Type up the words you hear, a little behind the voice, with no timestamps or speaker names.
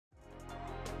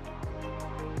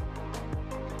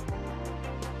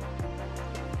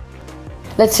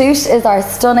La Touche is our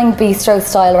stunning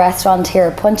bistro-style restaurant here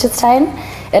at Punchestown.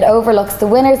 It overlooks the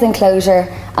winner's enclosure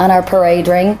and our parade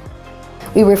ring.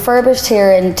 We refurbished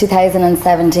here in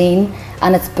 2017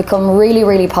 and it's become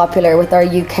really popular with our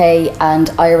UK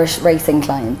and Irish racing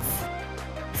clients.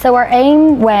 So our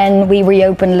aim when we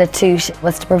reopened La Touche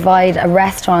was to provide a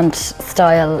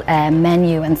restaurant-style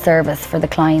menu and service for the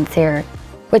clients here,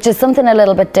 which is something a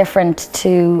little bit different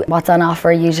to what's on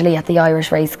offer usually at the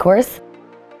Irish Racecourse.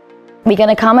 We can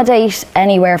accommodate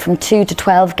anywhere from 2 to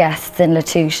 12 guests in La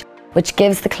Touche, which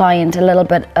gives the client a little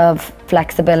bit of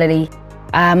flexibility.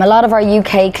 A lot of our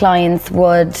UK clients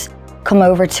would come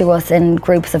over to us in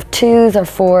groups of 2s or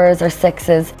 4s or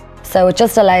 6s, so it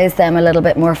just allows them a little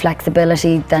bit more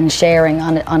flexibility than sharing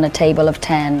on a table of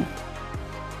 10.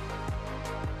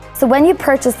 So when you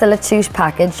purchase the La Touche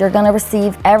package, you're going to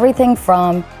receive everything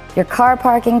from your car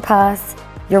parking pass,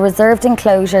 your reserved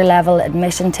enclosure level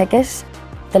admission ticket,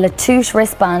 the La Touche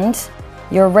wristband,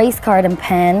 your race card and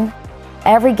pen.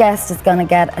 Every guest is going to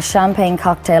get a champagne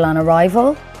cocktail on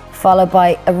arrival, followed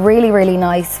by a really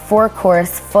nice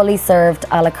 4-course fully served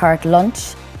a la carte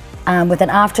lunch, with an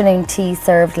afternoon tea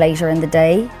served later in the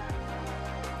day.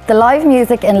 The live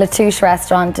music in La Touche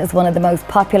Restaurant is one of the most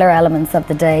popular elements of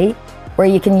the day, where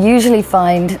you can usually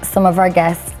find some of our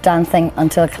guests dancing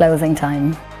until closing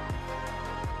time.